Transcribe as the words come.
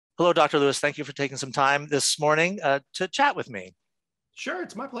Hello, Dr. Lewis. Thank you for taking some time this morning to chat with me. Sure,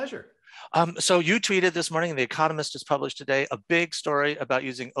 it's my pleasure. So you tweeted this morning, and The Economist has published today, a big story about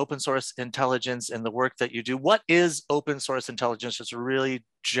using open source intelligence in the work that you do. What is open source intelligence? Just a really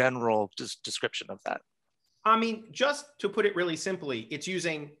general description of that. I mean, just to put it really simply, it's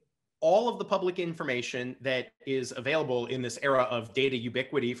using all of the public information that is available in this era of data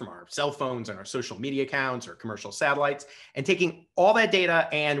ubiquity from our cell phones and our social media accounts or commercial satellites, and taking all that data,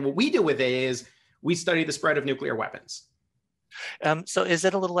 and what we do with it is we study the spread of nuclear weapons. So is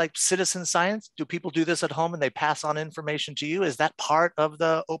it a little like citizen science? Do people do this at home and they pass on information to you? Is that part of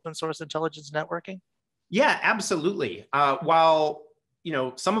the open source intelligence networking? Yeah, absolutely. While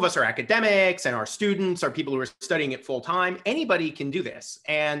some of us are academics and our students are people who are studying it full time, anybody can do this.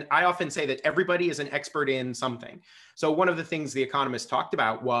 And I often say that everybody is an expert in something. So one of the things The Economist talked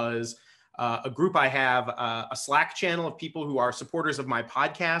about was a group I have, a Slack channel of people who are supporters of my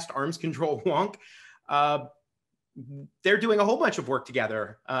podcast, Arms Control Wonk. They're doing a whole bunch of work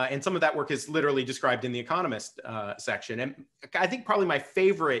together. And some of that work is literally described in The Economist section. And I think probably my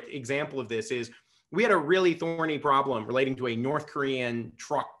favorite example of this is we had a really thorny problem relating to a North Korean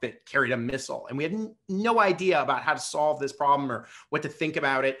truck that carried a missile. And we had no idea about how to solve this problem or what to think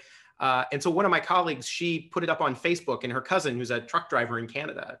about it. And so one of my colleagues, she put it up on Facebook, and her cousin, who's a truck driver in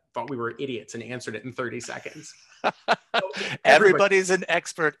Canada, thought we were idiots and answered it in 30 seconds. So Everybody's an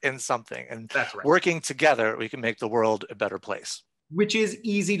expert in something, and that's right. Working together, we can make the world a better place. Which is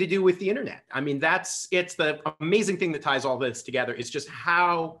easy to do with the internet. I mean, it's the amazing thing that ties all this together is just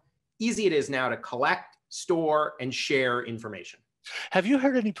how easy it is now to collect, store, and share information. Have you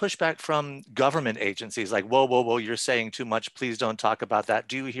heard any pushback from government agencies like, whoa, you're saying too much, please don't talk about that?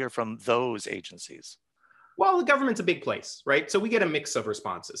 Do you hear from those agencies? Well, the government's a big place, right? So we get a mix of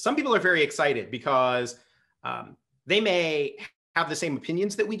responses. Some people are very excited because they may have the same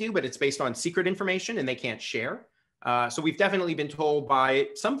opinions that we do, but it's based on secret information and they can't share. So we've definitely been told by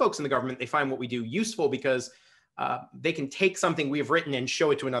some folks in the government, they find what we do useful because they can take something we've written and show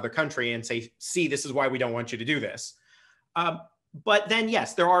it to another country and say, see, this is why we don't want you to do this. But then,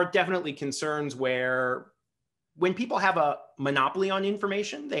 yes, there are definitely concerns where when people have a monopoly on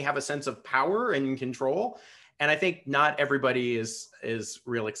information, they have a sense of power and control. And I think not everybody is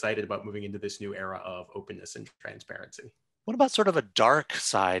real excited about moving into this new era of openness and transparency. What about sort of a dark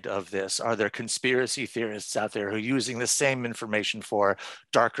side of this? Are there conspiracy theorists out there who are using the same information for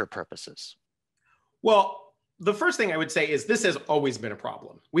darker purposes? Well, the first thing I would say is this has always been a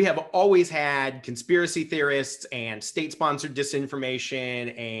problem. We have always had conspiracy theorists and state-sponsored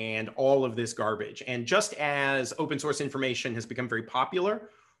disinformation and all of this garbage. And just as open source information has become very popular,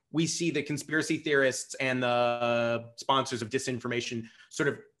 we see the conspiracy theorists and the sponsors of disinformation sort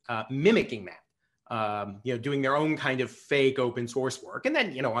of mimicking that, doing their own kind of fake open source work. And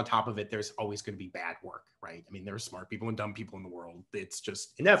then, on top of it, there's always going to be bad work, right? I mean, there are smart people and dumb people in the world. It's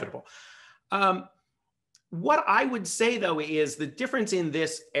just inevitable. What I would say, though, is the difference in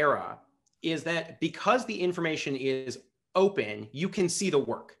this era is that because the information is open, you can see the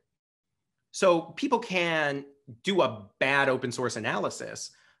work. So people can do a bad open source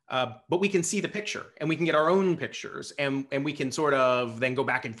analysis, but we can see the picture and we can get our own pictures and we can sort of then go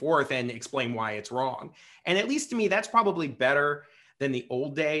back and forth and explain why it's wrong. And at least to me, that's probably better than the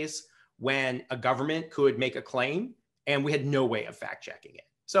old days when a government could make a claim and we had no way of fact checking it.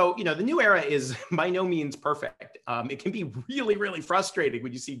 So, the new era is by no means perfect. It can be really, really frustrating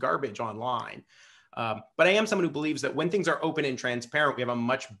when you see garbage online. But I am someone who believes that when things are open and transparent, we have a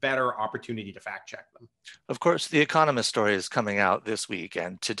much better opportunity to fact check them. Of course, the Economist story is coming out this week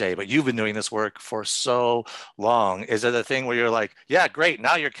and today, but you've been doing this work for so long. Is it a thing where you're like, yeah, great,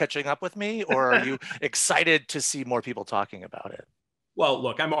 now you're catching up with me? Or are you excited to see more people talking about it? Well,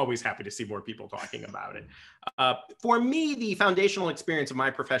 look, I'm always happy to see more people talking about it. For me, the foundational experience of my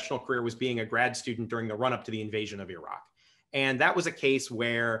professional career was being a grad student during the run-up to the invasion of Iraq. And that was a case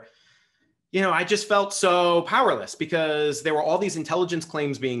where, I just felt so powerless because there were all these intelligence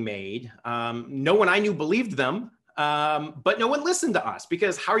claims being made. No one I knew believed them, but no one listened to us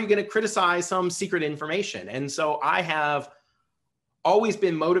because how are you going to criticize some secret information? And so I have always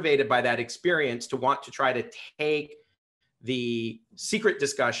been motivated by that experience to want to try to take the secret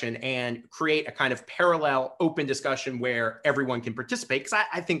discussion and create a kind of parallel open discussion where everyone can participate, because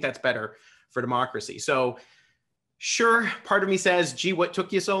I think that's better for democracy. So sure, part of me says, gee, what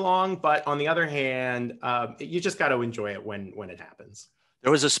took you so long? But on the other hand, you just got to enjoy it when it happens.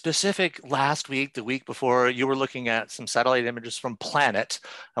 There was a specific last week, the week before, you were looking at some satellite images from Planet.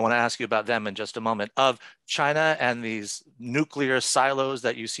 I want to ask you about them in just a moment, of China and these nuclear silos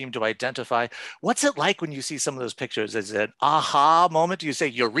that you seem to identify. What's it like when you see some of those pictures? Is it an aha moment? Do you say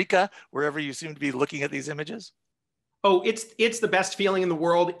eureka wherever you seem to be looking at these images? Oh, it's the best feeling in the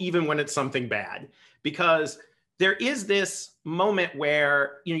world, even when it's something bad, because there is this moment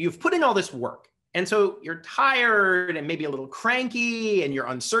where you've put in all this work. And so you're tired and maybe a little cranky and you're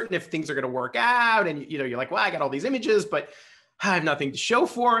uncertain if things are going to work out. And you're like, well, I got all these images, but I have nothing to show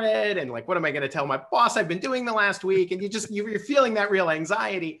for it. And like, what am I going to tell my boss I've been doing the last week? And you're feeling that real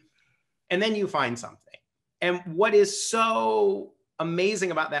anxiety. And then you find something. And what is so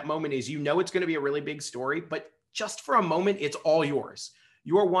amazing about that moment is it's going to be a really big story, but just for a moment, it's all yours.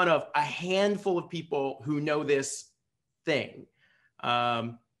 You're one of a handful of people who know this thing.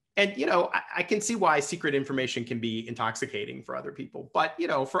 And I can see why secret information can be intoxicating for other people. But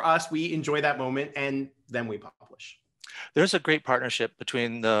for us, we enjoy that moment and then we publish. There's a great partnership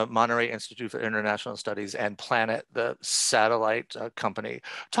between the Monterey Institute for International Studies and Planet, the satellite company.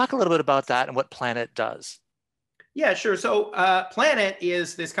 Talk a little bit about that and what Planet does. Yeah, sure. So Planet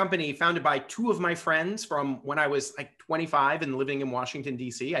is this company founded by two of my friends from when I was like 25 and living in Washington,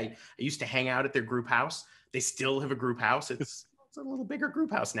 D.C. I used to hang out at their group house. They still have a group house. It's a little bigger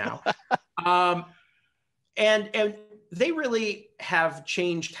group house now. And they really have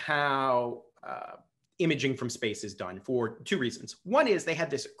changed how imaging from space is done for two reasons. One is they had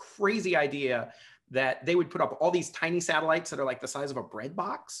this crazy idea that they would put up all these tiny satellites that are like the size of a bread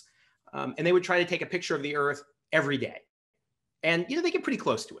box. And they would try to take a picture of the Earth every day. And they get pretty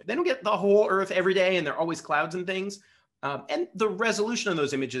close to it. They don't get the whole Earth every day, and there are always clouds and things. And the resolution of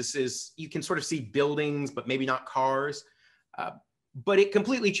those images is you can sort of see buildings, but maybe not cars. But it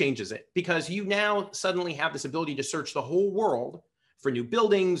completely changes it because you now suddenly have this ability to search the whole world for new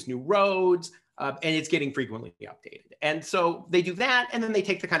buildings, new roads, and it's getting frequently updated. And so they do that, and then they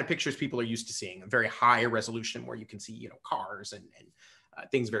take the kind of pictures people are used to seeing, a very high resolution where you can see cars and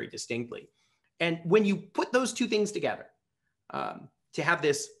things very distinctly. And when you put those two things together, to have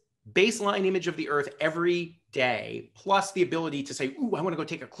this baseline image of the Earth every day, plus the ability to say, ooh, I want to go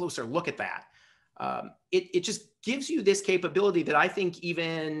take a closer look at that, it just gives you this capability that I think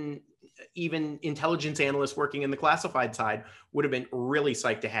even intelligence analysts working in the classified side would have been really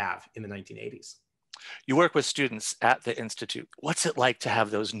psyched to have in the 1980s. You work with students at the Institute. What's it like to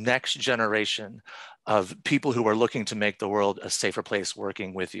have those next generation of people who are looking to make the world a safer place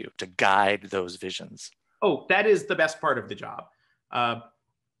working with you to guide those visions? Oh, that is the best part of the job. I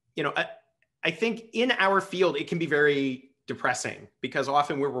think in our field, it can be very depressing because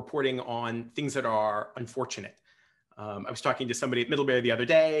often we're reporting on things that are unfortunate. I was talking to somebody at Middlebury the other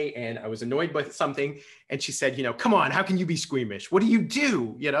day and I was annoyed by something. And she said, come on, how can you be squeamish? What do you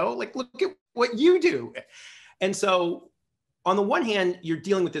do? Like, look at what you do. And so on the one hand, you're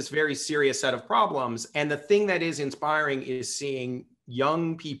dealing with this very serious set of problems. And the thing that is inspiring is seeing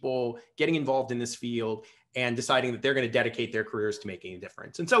young people getting involved in this field and deciding that they're going to dedicate their careers to making a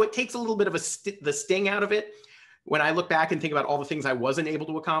difference. And so it takes a little bit of the sting out of it. When I look back and think about all the things I wasn't able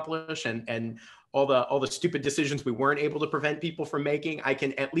to accomplish and all the stupid decisions we weren't able to prevent people from making, I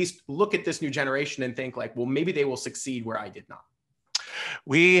can at least look at this new generation and think like, well, maybe they will succeed where I did not.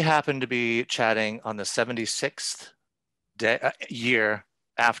 We happen to be chatting on the 76th year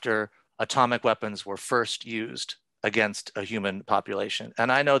after atomic weapons were first used against a human population.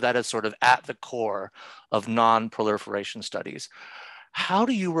 And I know that is sort of at the core of non-proliferation studies. How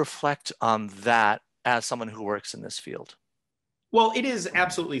do you reflect on that as someone who works in this field? Well, it is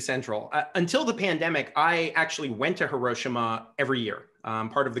absolutely central. Until the pandemic, I actually went to Hiroshima every year.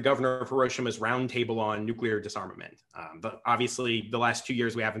 Part of the governor of Hiroshima's roundtable on nuclear disarmament. But obviously, the last 2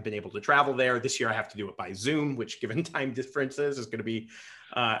 years, we haven't been able to travel there. This year, I have to do it by Zoom, which given time differences is going to be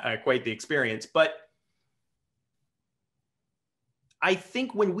quite the experience. But I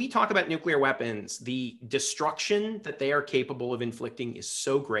think when we talk about nuclear weapons, the destruction that they are capable of inflicting is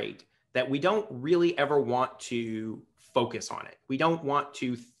so great that we don't really ever want to focus on it. We don't want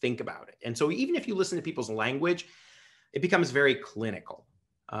to think about it. And so even if you listen to people's language, it becomes very clinical.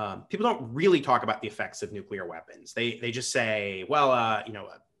 People don't really talk about the effects of nuclear weapons. They just say, well, a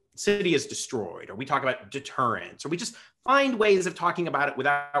city is destroyed, or we talk about deterrence, or we just find ways of talking about it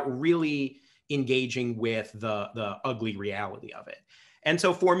without really engaging with the ugly reality of it. And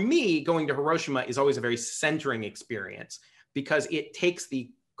so for me, going to Hiroshima is always a very centering experience because it takes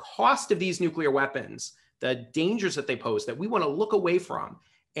the cost of these nuclear weapons, the dangers that they pose that we want to look away from,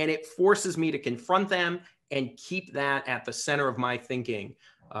 and it forces me to confront them and keep that at the center of my thinking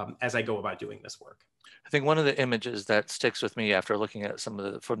as I go about doing this work. think one of the images that sticks with me after looking at some of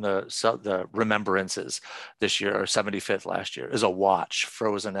the remembrances this year, or 75th last year, is a watch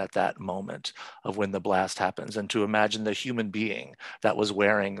frozen at that moment of when the blast happens. And to imagine the human being that was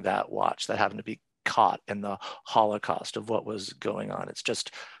wearing that watch, that happened to be caught in the Holocaust of what was going on. It's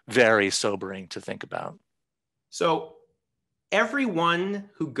just very sobering to think about. So everyone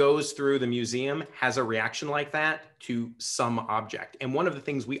who goes through the museum has a reaction like that to some object. And one of the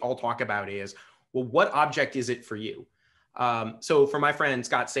things we all talk about is, well, what object is it for you? So for my friend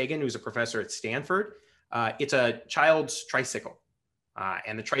Scott Sagan, who's a professor at Stanford, it's a child's tricycle.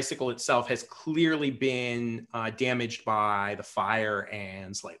 And the tricycle itself has clearly been damaged by the fire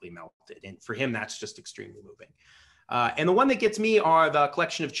and slightly melted. And for him, that's just extremely moving. And the one that gets me are the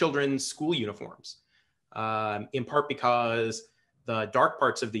collection of children's school uniforms, in part because the dark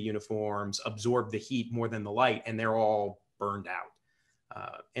parts of the uniforms absorb the heat more than the light, and they're all burned out.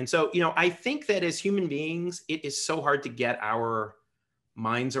 And so, I think that as human beings, it is so hard to get our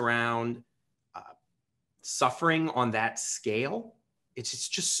minds around suffering on that scale. It's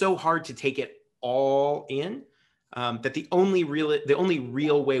just so hard to take it all in, that the only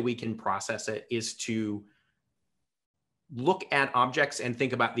real way we can process it is to look at objects and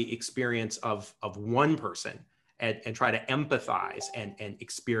think about the experience of one person and try to empathize and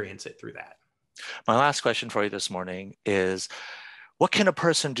experience it through that. My last question for you this morning is, what can a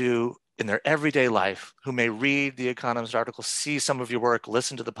person do in their everyday life who may read the Economist article, see some of your work,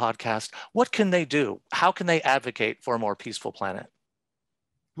 listen to the podcast? What can they do? How can they advocate for a more peaceful planet?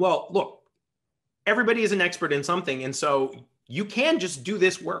 Well, look, everybody is an expert in something. And so you can just do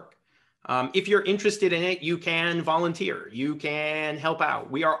this work. If you're interested in it, you can volunteer. You can help out.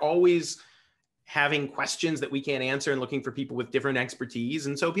 We are always having questions that we can't answer and looking for people with different expertise.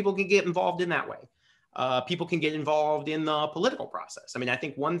 And so people can get involved in that way. People can get involved in the political process. I mean, I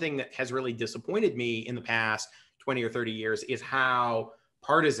think one thing that has really disappointed me in the past 20 or 30 years is how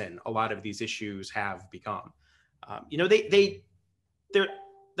partisan a lot of these issues have become.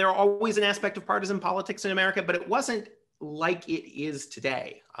 There are always an aspect of partisan politics in America, but it wasn't like it is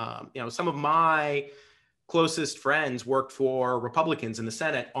today. Some of my closest friends worked for Republicans in the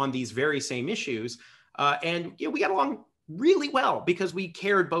Senate on these very same issues. And we got along really well because we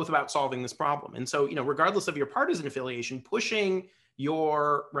cared both about solving this problem. And so, regardless of your partisan affiliation, pushing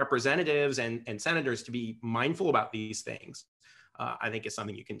your representatives and senators to be mindful about these things, I think is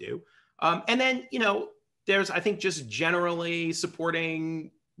something you can do. And then, there's, I think, just generally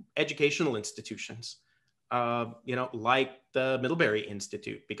supporting educational institutions, like the Middlebury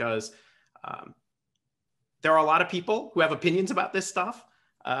Institute, because there are a lot of people who have opinions about this stuff,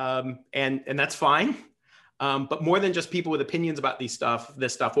 and that's fine. But more than just people with opinions about this stuff,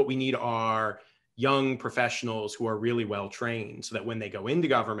 what we need are young professionals who are really well trained, so that when they go into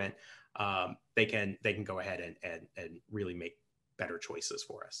government, they can go ahead and really make better choices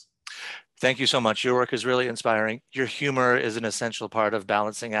for us. Thank you so much. Your work is really inspiring. Your humor is an essential part of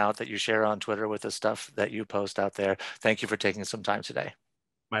balancing out that you share on Twitter with the stuff that you post out there. Thank you for taking some time today.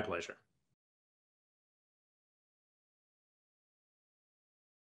 My pleasure.